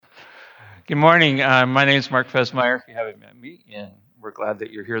Good morning. My name is Mark Fesmeyer, if you haven't met me, and we're glad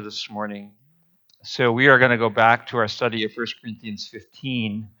that you're here this morning. So we are going to go back to our study of 1 Corinthians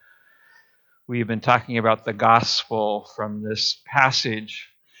 15. We have been talking about the gospel from this passage.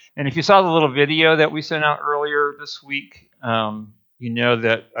 And if you saw the little video that we sent out earlier this week, you know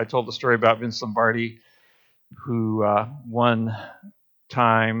that I told the story about Vince Lombardi, who one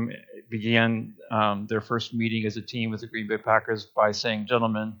time began their first meeting as a team with the Green Bay Packers by saying,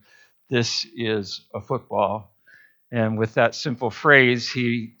 "Gentlemen, this is a football." And with that simple phrase,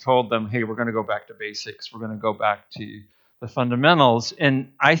 he told them, hey, we're going to go back to basics. We're going to go back to the fundamentals.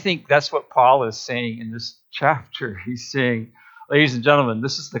 And I think that's what Paul is saying in this chapter. He's saying, ladies and gentlemen,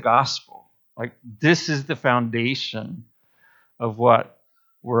 this is the gospel. Like, this is the foundation of what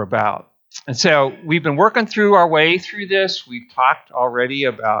we're about. And so we've been working through our way through this. We've talked already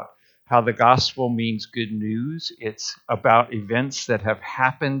about how the gospel means good news. It's about events that have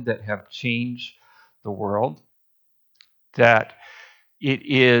happened that have changed the world. That it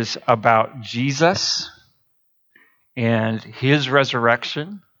is about Jesus and his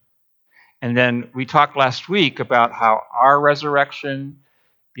resurrection. And then we talked last week about how our resurrection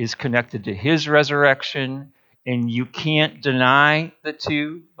is connected to his resurrection, and you can't deny the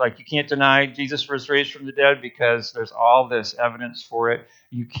two. Like, you can't deny Jesus was raised from the dead because there's all this evidence for it.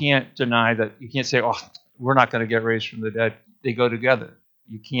 You can't deny that. You can't say, oh, we're not going to get raised from the dead. They go together.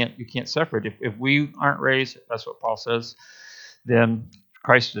 You can't separate. If we aren't raised, that's what Paul says, then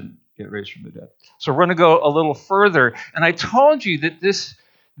Christ didn't get raised from the dead. So we're going to go a little further. And I told you that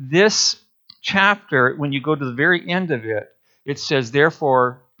this chapter, when you go to the very end of it, it says,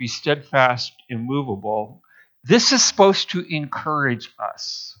 therefore, be steadfast, immovable. This is supposed to encourage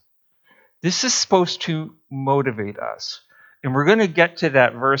us. This is supposed to motivate us. And we're going to get to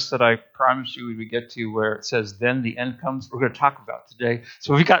that verse that I promised you we would get to where it says, then the end comes. We're going to talk about today.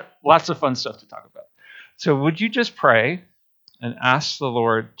 So we've got lots of fun stuff to talk about. So would you just pray and ask the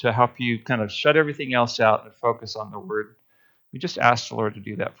Lord to help you kind of shut everything else out and focus on the Word? We just ask the Lord to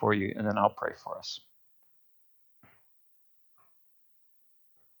do that for you, and then I'll pray for us.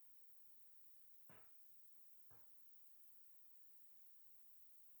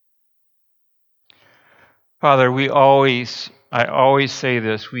 Father, I always say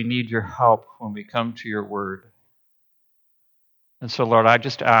this, we need your help when we come to your Word. And so, Lord, I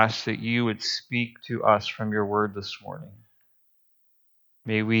just ask that you would speak to us from your Word this morning.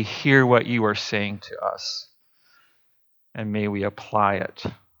 May we hear what you are saying to us, and may we apply it.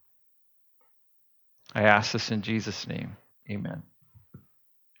 I ask this in Jesus' name. Amen.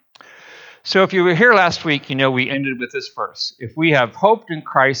 So if you were here last week, you know we ended with this verse. If we have hoped in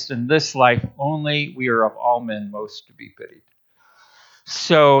Christ in this life only, we are of all men most to be pitied.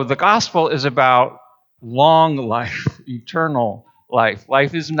 So the gospel is about long life, eternal life.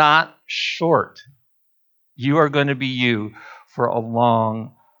 Life is not short. You are going to be you for a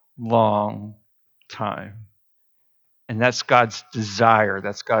long, long time. And that's God's desire.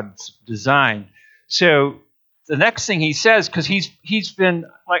 That's God's design. So the next thing he says, because he's been,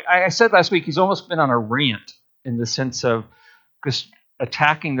 like I said last week, he's almost been on a rant in the sense of just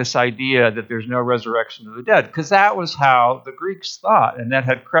attacking this idea that there's no resurrection of the dead, because that was how the Greeks thought, and that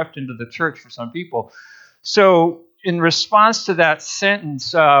had crept into the church for some people. So in response to that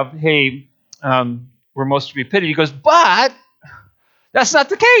sentence of, hey, we're most to be pitied, he goes, but that's not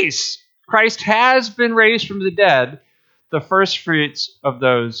the case. Christ has been raised from the dead, the first fruits of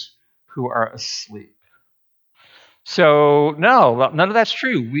those who are asleep. So, no, none of that's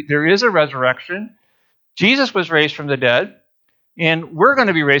true. There is a resurrection. Jesus was raised from the dead, and we're going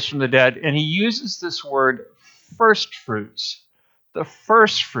to be raised from the dead. And he uses this word, first fruits, the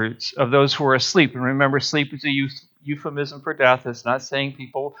first fruits of those who are asleep. And remember, sleep is a euphemism for death. It's not saying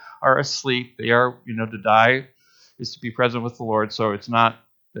people are asleep. They are, to die is to be present with the Lord. So it's not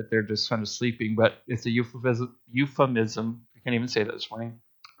that they're just kind of sleeping, but it's a euphemism. I can't even say that this morning,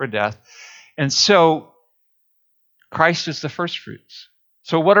 for death. And so Christ is the first fruits.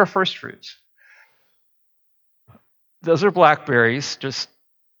 So what are first fruits? Those are blackberries, just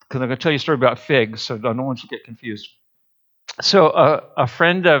because I'm going to tell you a story about figs, so no one should get confused. So a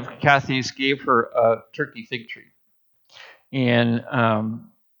friend of Kathy's gave her a turkey fig tree. And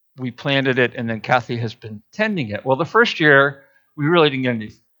we planted it, and then Kathy has been tending it. Well, the first year, she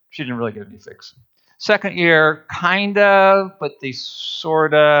didn't really get any figs. Second year, kind of, but they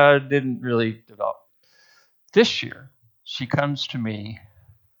sort of didn't really develop. This year, she comes to me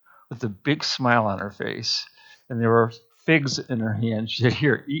with a big smile on her face, and there were figs in her hand. She said,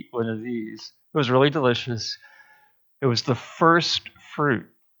 here, eat one of these. It was really delicious. It was the first fruit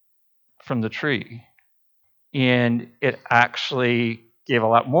from the tree, and it actually gave a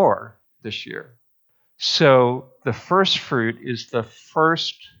lot more this year. So the first fruit is the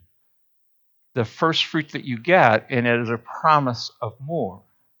first fruit that you get, and it is a promise of more.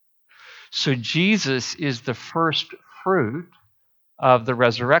 So Jesus is the first fruit of the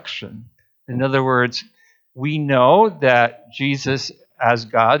resurrection. In other words, we know that Jesus, as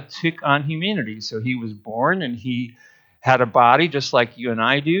God, took on humanity. So he was born and he had a body just like you and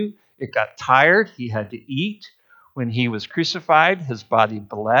I do. It got tired. He had to eat. When he was crucified, his body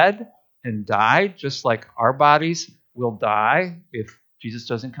bled and died, just like our bodies will die if Jesus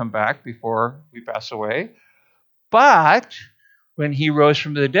doesn't come back before we pass away. But when he rose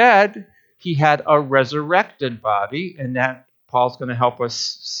from the dead, he had a resurrected body, and that Paul's going to help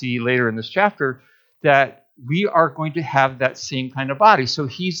us see later in this chapter that we are going to have that same kind of body. So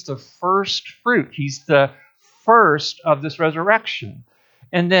he's the first fruit. He's the first of this resurrection.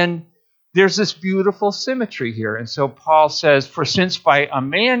 And then there's this beautiful symmetry here. And so Paul says, for since by a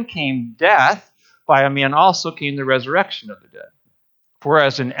man came death, by a man also came the resurrection of the dead. For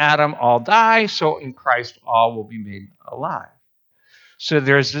as in Adam all die, so in Christ all will be made alive. So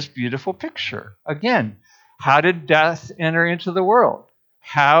there's this beautiful picture. Again, how did death enter into the world?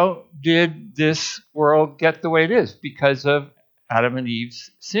 How did this world get the way it is? Because of Adam and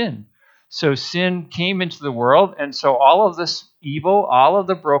Eve's sin. So sin came into the world, and so all of this evil, all of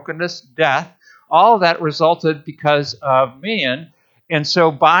the brokenness, death, all of that resulted because of man. And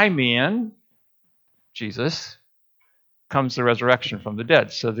so by man, Jesus, comes the resurrection from the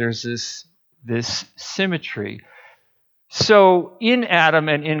dead. So there's this symmetry. So in Adam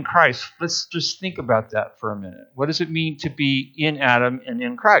and in Christ, let's just think about that for a minute. What does it mean to be in Adam and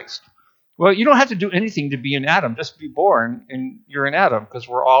in Christ? Well, you don't have to do anything to be in Adam. Just be born and you're in Adam, because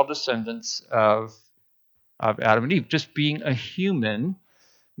we're all descendants of Adam and Eve. Just being a human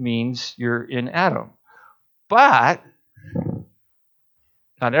means you're in Adam. But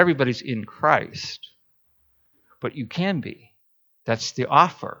not everybody's in Christ. But you can be. That's the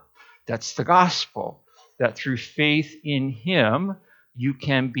offer. That's the gospel. That through faith in him, you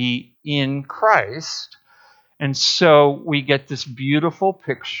can be in Christ. And so we get this beautiful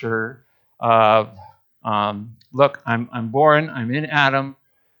picture of, look, I'm born, I'm in Adam.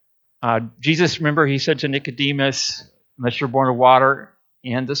 Jesus, remember, he said to Nicodemus, unless you're born of water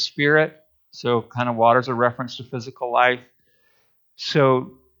and the Spirit. So kind of water's a reference to physical life.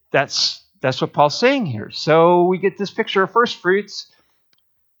 So that's what Paul's saying here. So we get this picture of first fruits.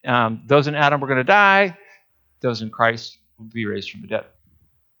 Those in Adam were going to die. Those in Christ will be raised from the dead.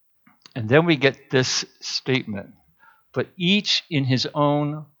 And then we get this statement, but each in his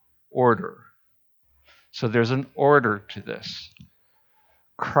own order. So there's an order to this.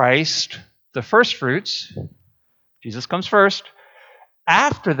 Christ, the first fruits, Jesus comes first.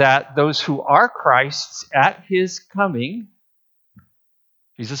 After that, those who are Christ's at his coming,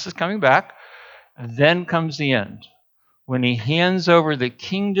 Jesus is coming back, and then comes the end, when he hands over the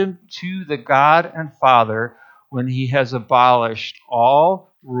kingdom to the God and Father, when he has abolished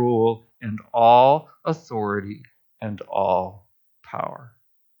all rule and all authority and all power.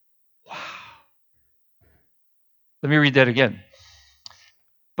 Wow. Let me read that again.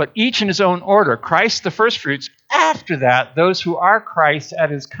 But each in his own order. Christ the firstfruits. After that, those who are Christ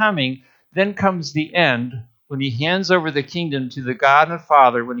at his coming. Then comes the end, when he hands over the kingdom to the God and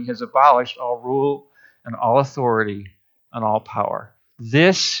Father, when he has abolished all rule and all authority and all power.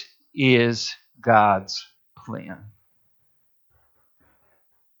 This is God's plan.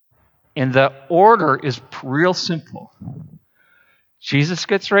 And the order is real simple. Jesus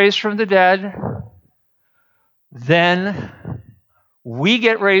gets raised from the dead. Then we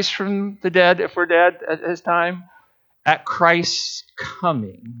get raised from the dead if we're dead at his time. At Christ's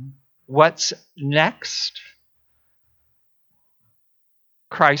coming. What's next?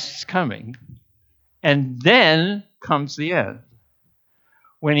 Christ's coming. And then comes the end,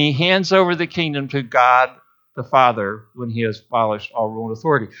 when he hands over the kingdom to God the Father, when he has abolished all rule and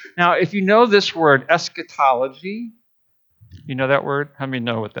authority. Now, if you know this word, eschatology, you know that word? How many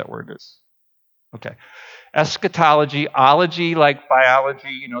know what that word is? Okay. Eschatology, ology like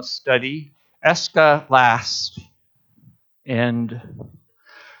biology, study. Escha, last. And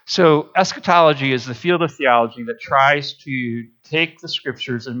so eschatology is the field of theology that tries to take the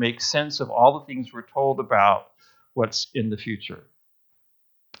scriptures and make sense of all the things we're told about what's in the future.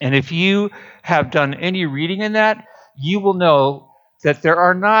 And if you have done any reading in that, you will know that there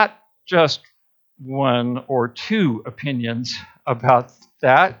are not just one or two opinions about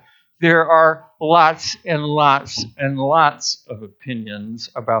that. There are lots and lots and lots of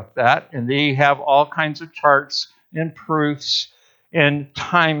opinions about that. And they have all kinds of charts and proofs and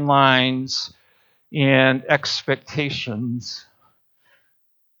timelines and expectations.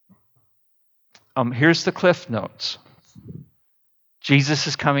 Here's the Cliff Notes. Jesus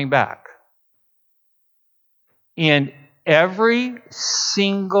is coming back. And every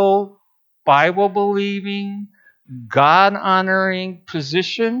single Bible-believing, God-honoring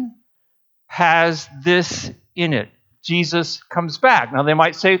position has this in it. Jesus comes back. Now, they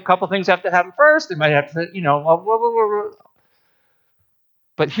might say a couple things have to happen first. They might have to, blah, blah, blah, blah.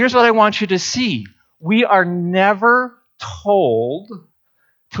 But here's what I want you to see. We are never told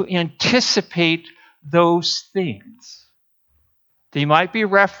to anticipate those things. They might be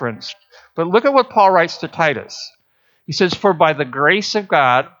referenced, but look at what Paul writes to Titus. He says, for the grace of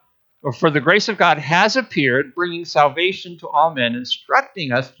God has appeared, bringing salvation to all men,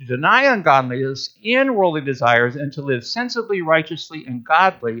 instructing us to deny ungodliness and worldly desires, and to live sensibly, righteously, and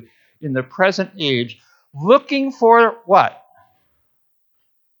godly in the present age, looking for what?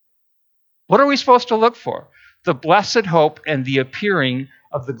 What are we supposed to look for? The blessed hope and the appearing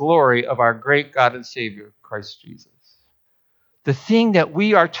of the glory of our great God and Savior, Christ Jesus. The thing that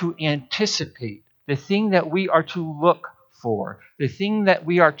we are to anticipate, the thing that we are to look for, the thing that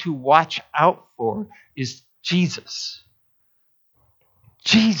we are to watch out for is Jesus.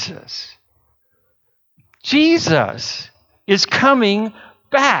 Jesus. Jesus is coming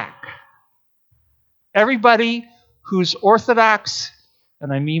back. Everybody who's Orthodox,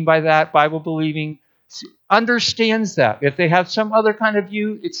 and I mean by that Bible-believing, understands that. If they have some other kind of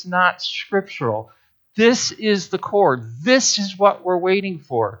view, it's not scriptural. This is the core. This is what we're waiting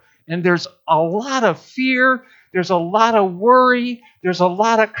for. And there's a lot of fear. There's a lot of worry. There's a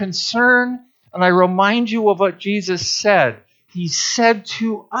lot of concern. And I remind you of what Jesus said. He said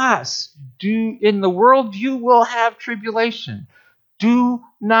to us, in the world you will have tribulation. Do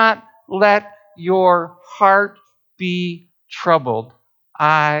not let your heart be troubled.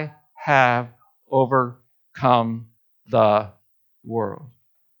 I have overcome the world.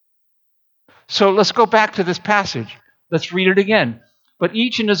 So let's go back to this passage. Let's read it again. But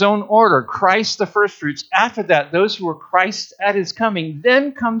each in his own order, Christ the firstfruits. After that, those who are Christ at his coming.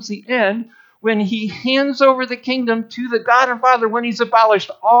 Then comes the end when he hands over the kingdom to the God and Father, when he's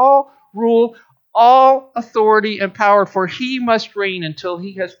abolished all rule, all authority and power, for he must reign until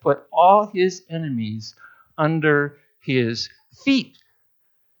he has put all his enemies under his feet.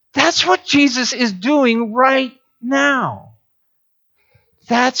 That's what Jesus is doing right now.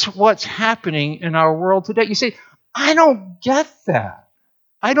 That's what's happening in our world today. You say, I don't get that.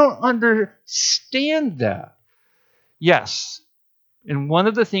 I don't understand that. Yes. And one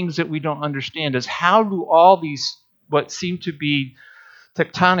of the things that we don't understand is how do all these, what seem to be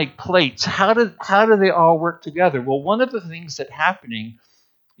tectonic plates, how do they all work together? Well, one of the things that's happening,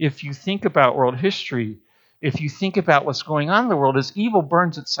 if you think about world history, if you think about what's going on in the world, is evil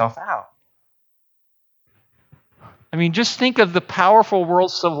burns itself out. I mean, just think of the powerful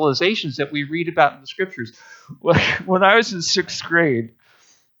world civilizations that we read about in the scriptures. When I was in 6th grade,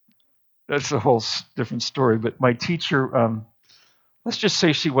 that's a whole different story, but my teacher, let's just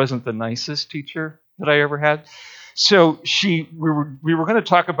say she wasn't the nicest teacher that I ever had. So we were going to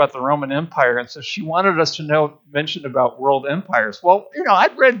talk about the Roman Empire, and so she wanted us to mention about world empires. Well,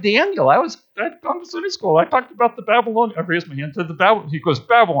 I'd read Daniel. I'd gone to Sunday school. I talked about the Babylon. I raised my hand to the Babylon. He goes,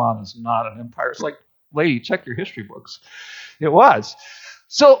 Babylon is not an empire. It's like, lady, check your history books. It was.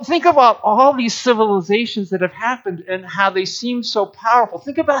 So think about all these civilizations that have happened and how they seem so powerful.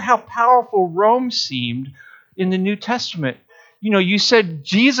 Think about how powerful Rome seemed in the New Testament. You said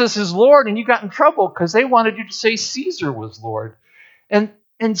Jesus is Lord and you got in trouble because they wanted you to say Caesar was Lord. And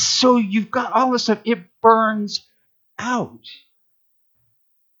so you've got all this stuff. It burns out.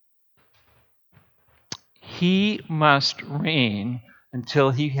 He must reign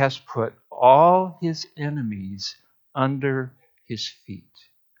until he has put all his enemies under his feet.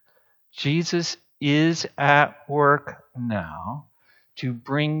 Jesus is at work now to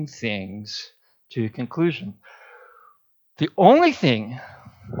bring things to conclusion. The only thing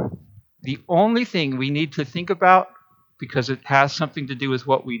we need to think about, because it has something to do with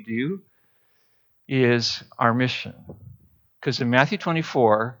what we do, is our mission. Because in Matthew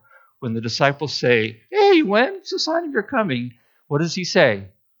 24, when the disciples say, hey, when's the sign of your coming? What does he say?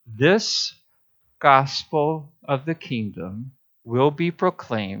 This gospel of the kingdom will be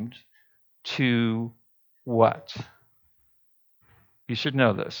proclaimed to what? You should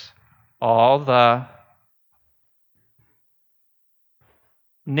know this. All the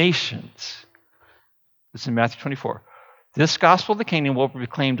nations. This is in Matthew 24. This gospel of the kingdom will be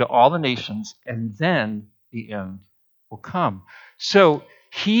proclaimed to all the nations, and then the end will come. So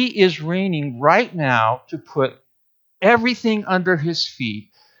he is reigning right now to put everything under his feet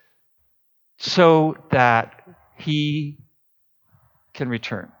so that he can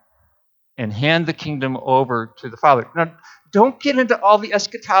return. and hand the kingdom over to the Father. Now, don't get into all the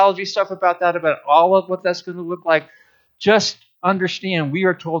eschatology stuff about that, about all of what that's going to look like. Just understand we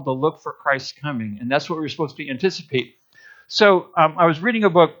are told to look for Christ's coming, and that's what we're supposed to anticipate. So I was reading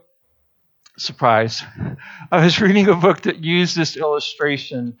a book, surprise, I was reading a book that used this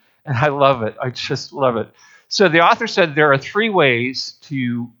illustration, and I love it. I just love it. So the author said there are 3 ways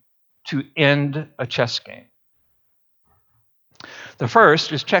to end a chess game. The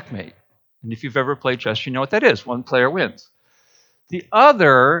first is checkmate. And if you've ever played chess, you know what that is. One player wins. The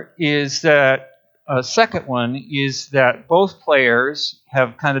other is that, second one is that both players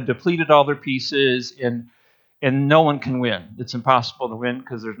have kind of depleted all their pieces and no one can win. It's impossible to win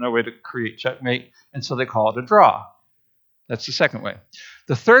because there's no way to create checkmate, and so they call it a draw. That's the second way.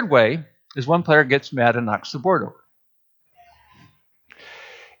 The third way is one player gets mad and knocks the board over.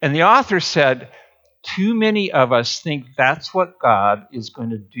 And the author said, too many of us think that's what God is going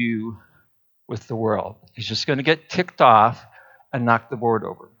to do with the world. He's just going to get ticked off and knock the board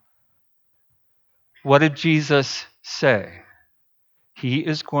over. What did Jesus say? He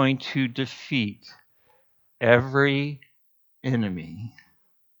is going to defeat every enemy.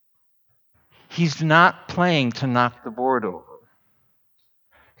 He's not playing to knock the board over.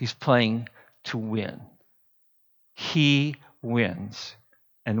 He's playing to win. He wins.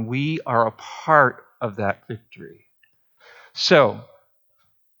 And we are a part of that victory. So,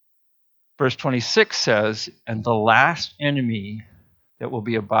 verse 26 says, and the last enemy that will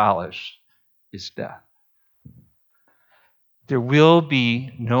be abolished is death. There will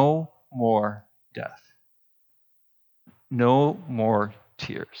be no more death. No more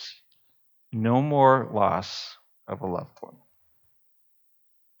tears. No more loss of a loved one.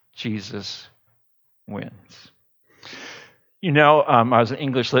 Jesus wins. You know, I was an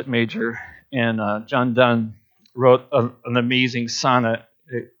English lit major, and John Donne wrote an amazing sonnet.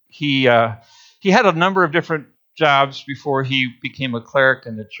 He had a number of different jobs before he became a cleric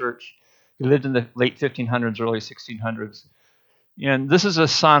in the church. He lived in the late 1500s, early 1600s. And this is a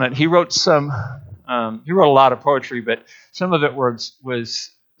sonnet. He wrote a lot of poetry, but some of it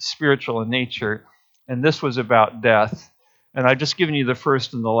was spiritual in nature. And this was about death. And I've just given you the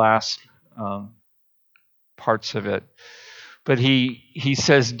first and the last parts of it. But he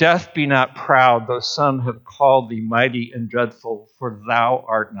says, death, be not proud, though some have called thee mighty and dreadful, for thou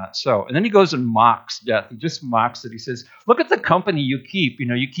art not so. And then he goes and mocks death. He just mocks it. He says, look at the company you keep. You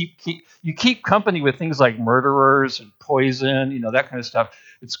know, you keep company with things like murderers and poison, you know, that kind of stuff.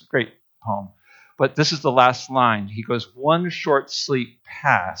 It's a great poem. But this is the last line. He goes, one short sleep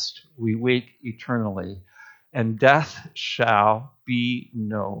past, we wake eternally, and death shall be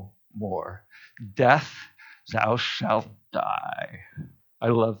no more. Death, thou shalt die. I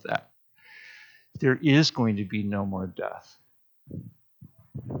love that. There is going to be no more death.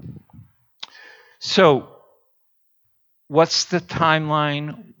 So, what's the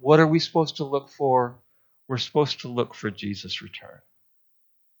timeline? What are we supposed to look for? We're supposed to look for Jesus' return.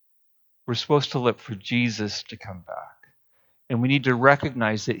 We're supposed to look for Jesus to come back. And we need to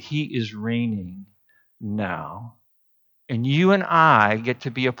recognize that he is reigning now. And you and I get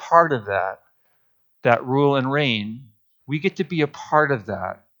to be a part of that rule and reign. We get to be a part of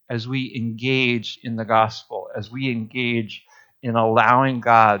that as we engage in the gospel, as we engage in allowing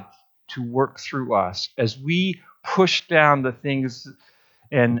God to work through us, as we push down the things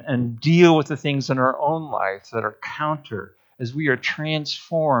and deal with the things in our own life that are counter, as we are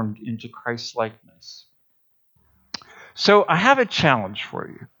transformed into Christ's likeness. So I have a challenge for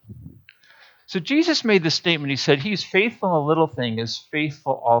you. So Jesus made this statement. He said, he's faithful in a little thing, is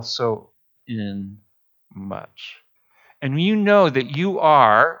faithful also in much. And you know that you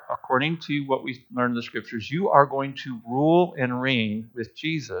are, according to what we learn in the scriptures, you are going to rule and reign with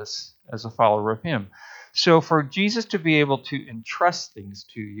Jesus as a follower of him. So for Jesus to be able to entrust things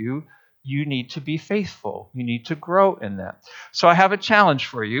to you, you need to be faithful. You need to grow in that. So I have a challenge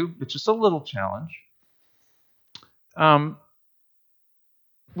for you. It's just a little challenge.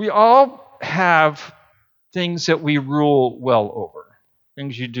 We all have things that we rule well over,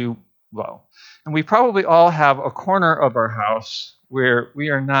 things you do well. And we probably all have a corner of our house where we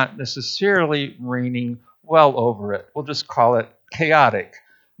are not necessarily reigning well over it. We'll just call it chaotic.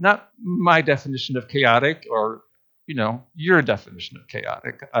 Not my definition of chaotic or, your definition of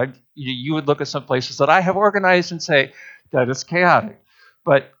chaotic. You would look at some places that I have organized and say, that is chaotic.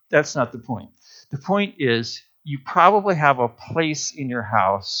 But that's not the point. The point is, you probably have a place in your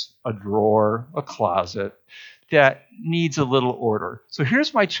house, a drawer, a closet, that needs a little order. So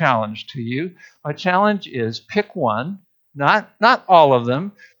here's my challenge to you. My challenge is pick one, not all of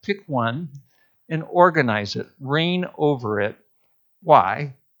them, pick one and organize it, reign over it.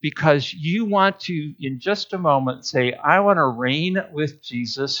 Why? because you want to, in just a moment, say, I want to reign with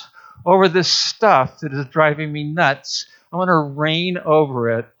Jesus over this stuff that is driving me nuts. I want to reign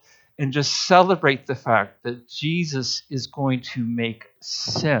over it and just celebrate the fact that Jesus is going to make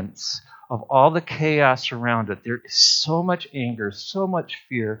sense of all the chaos around it. There is so much anger, so much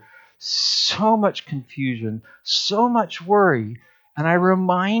fear, so much confusion, so much worry. And I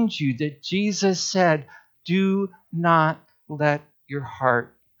remind you that Jesus said, do not let your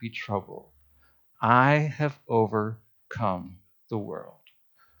heart be troubled. I have overcome the world.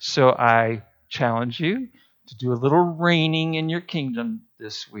 So I challenge you to do a little reigning in your kingdom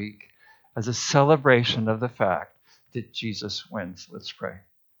this week as a celebration of the fact that Jesus wins. Let's pray.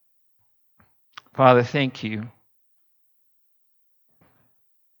 Father, thank you.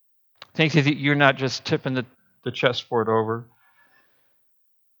 Thank you that you're not just tipping the chessboard over.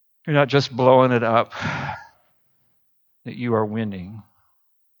 You're not just blowing it up, that you are winning,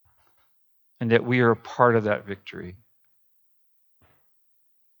 and that we are a part of that victory.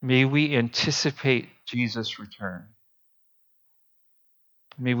 May we anticipate Jesus' return.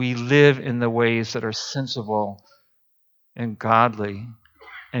 May we live in the ways that are sensible and godly.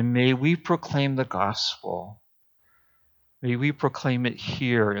 And may we proclaim the gospel. May we proclaim it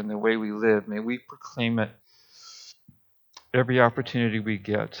here in the way we live. May we proclaim it every opportunity we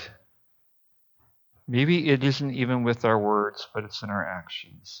get. Maybe it isn't even with our words, but it's in our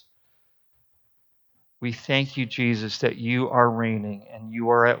actions. We thank you, Jesus, that you are reigning and you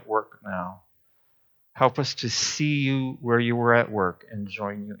are at work now. Help us to see you where you were at work and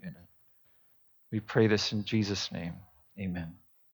join you in it. We pray this in Jesus' name. Amen.